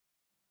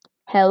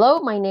Hello,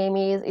 my name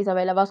is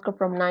Isabella Vasco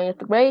from ninth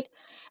grade,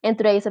 and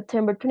today is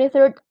September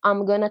 23rd.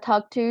 I'm gonna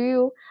talk to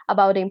you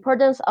about the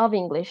importance of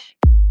English.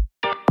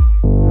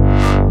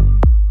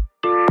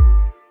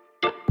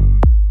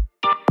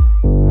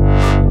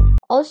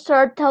 I'll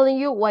start telling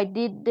you why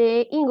did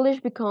the English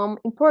become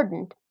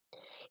important.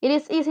 It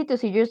is easy to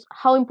see just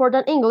how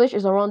important English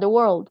is around the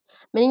world.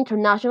 Many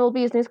international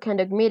business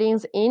conduct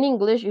meetings in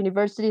English,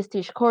 universities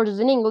teach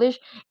courses in English,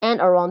 and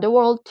around the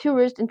world,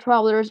 tourists and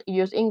travelers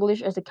use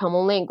English as a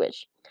common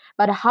language.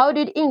 But how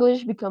did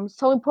English become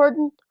so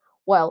important?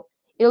 Well,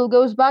 it all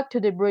goes back to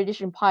the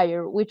British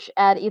Empire, which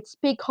at its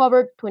peak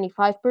covered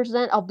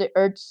 25% of the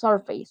Earth's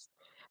surface.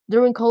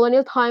 During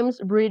colonial times,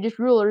 British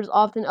rulers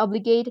often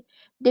obligate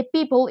the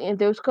people in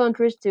those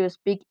countries to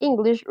speak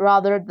English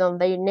rather than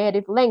their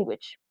native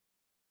language.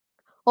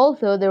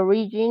 Also, the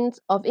origins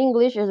of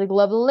English as a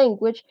global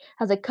language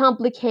has a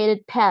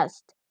complicated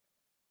past.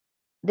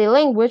 The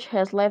language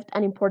has left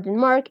an important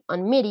mark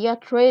on media,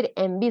 trade,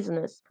 and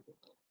business.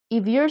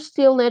 If you're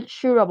still not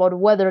sure about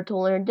whether to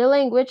learn the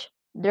language,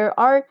 there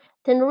are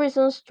 10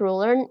 reasons to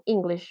learn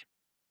English.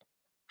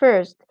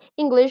 First,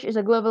 English is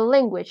a global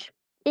language.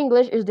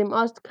 English is the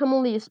most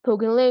commonly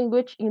spoken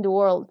language in the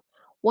world.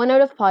 1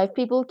 out of 5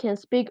 people can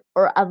speak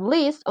or at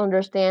least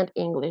understand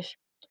English.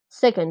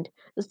 Second,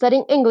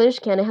 studying English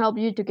can help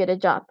you to get a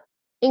job.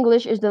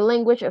 English is the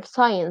language of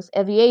science,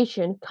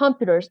 aviation,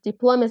 computers,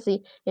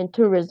 diplomacy, and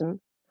tourism.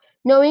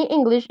 Knowing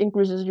English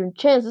increases your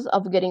chances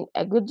of getting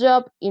a good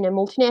job in a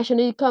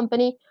multinational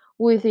company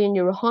within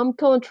your home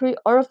country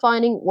or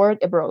finding work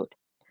abroad.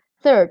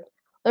 Third,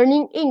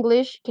 learning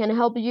English can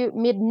help you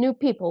meet new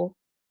people.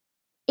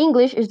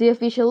 English is the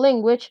official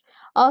language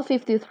of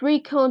 53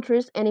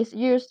 countries and is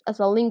used as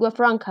a lingua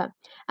franca,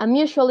 a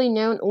mutually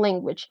known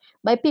language,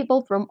 by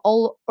people from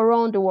all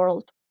around the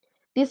world.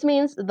 This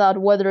means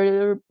that whether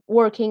you're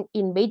working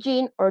in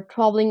Beijing or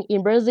traveling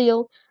in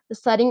Brazil,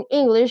 studying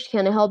English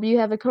can help you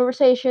have a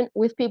conversation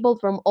with people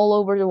from all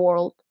over the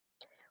world.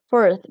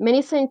 Fourth,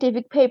 many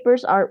scientific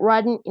papers are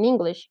written in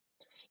English.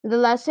 In the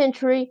last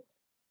century,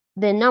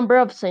 the number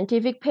of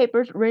scientific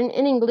papers written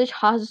in English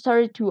has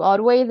started to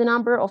outweigh the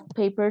number of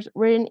papers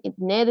written in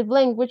the native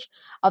language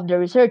of the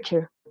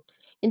researcher.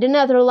 In the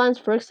Netherlands,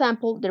 for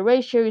example, the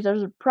ratio is a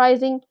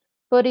surprising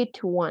 40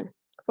 to 1.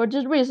 For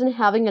this reason,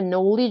 having a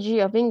knowledge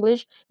of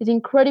English is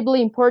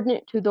incredibly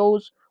important to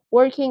those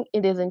working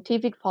in the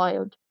scientific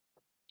field.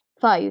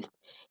 5.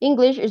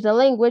 English is the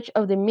language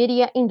of the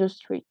media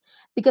industry.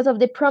 Because of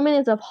the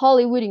prominence of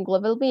Hollywood in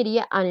global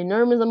media, an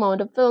enormous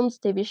amount of films,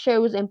 TV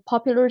shows, and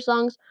popular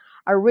songs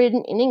are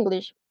written in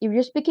English. If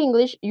you speak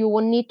English, you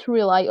won't need to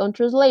rely on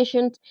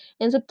translations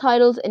and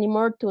subtitles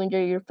anymore to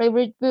enjoy your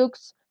favorite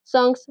books,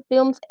 songs,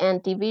 films,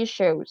 and TV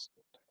shows.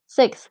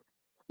 6.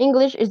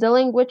 English is the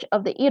language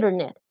of the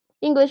Internet.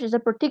 English is a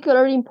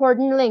particularly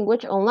important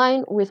language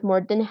online, with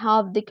more than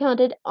half the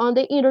content on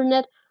the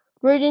Internet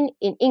written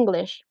in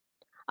English.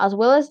 As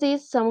well as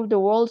this, some of the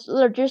world's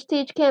largest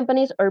tech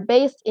companies are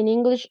based in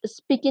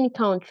English-speaking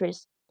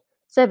countries.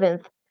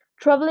 Seventh,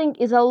 traveling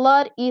is a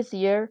lot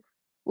easier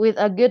with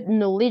a good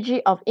knowledge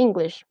of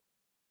English.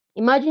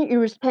 Imagine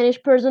you're a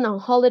Spanish person on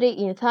holiday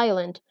in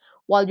Thailand.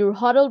 While your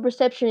hotel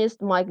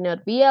receptionist might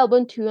not be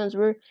able to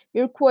answer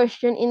your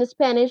question in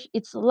Spanish,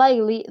 it's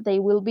likely they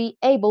will be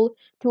able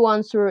to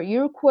answer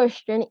your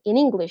question in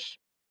English.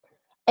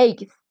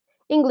 Eighth,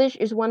 English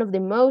is one of the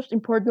most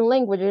important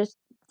languages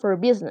for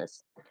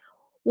business.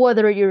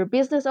 Whether you're a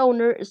business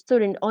owner,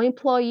 student, or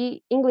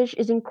employee, English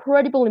is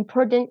incredibly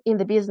important in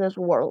the business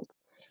world.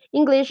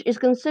 English is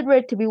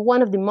considered to be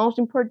one of the most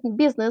important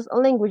business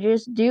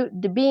languages due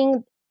to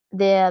being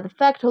the de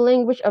facto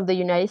language of the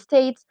United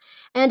States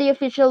and the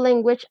official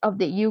language of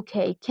the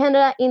UK,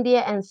 Canada,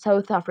 India, and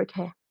South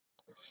Africa.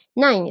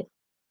 Ninth,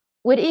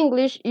 with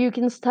English, you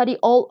can study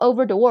all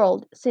over the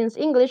world. Since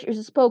English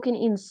is spoken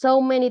in so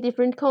many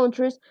different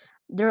countries,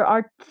 there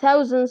are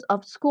thousands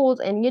of schools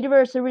and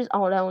universities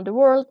around the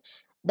world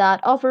that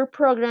offer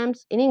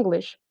programs in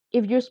English.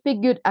 If you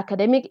speak good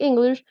academic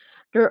English,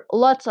 there are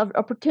lots of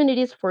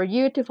opportunities for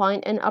you to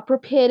find an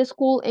appropriate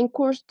school and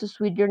course to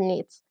suit your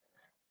needs.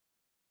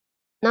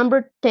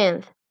 Number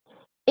 10.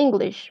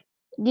 English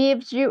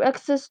gives you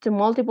access to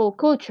multiple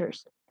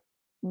cultures.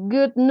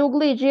 Good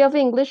knowledge of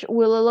English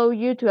will allow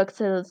you to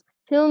access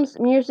films,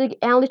 music,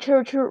 and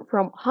literature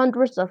from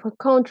hundreds of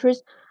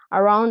countries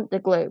around the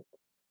globe.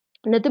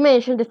 Not to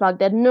mention the fact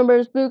that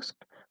numerous books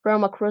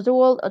from across the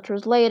world are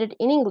translated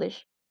in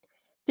English.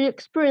 These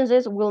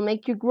experiences will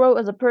make you grow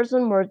as a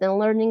person more than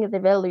learning the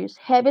values,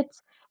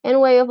 habits,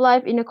 and way of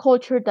life in a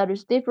culture that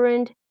is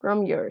different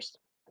from yours.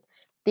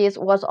 This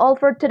was all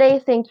for today.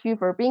 Thank you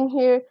for being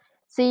here.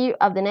 See you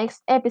at the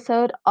next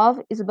episode of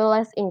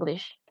Isabella's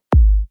English.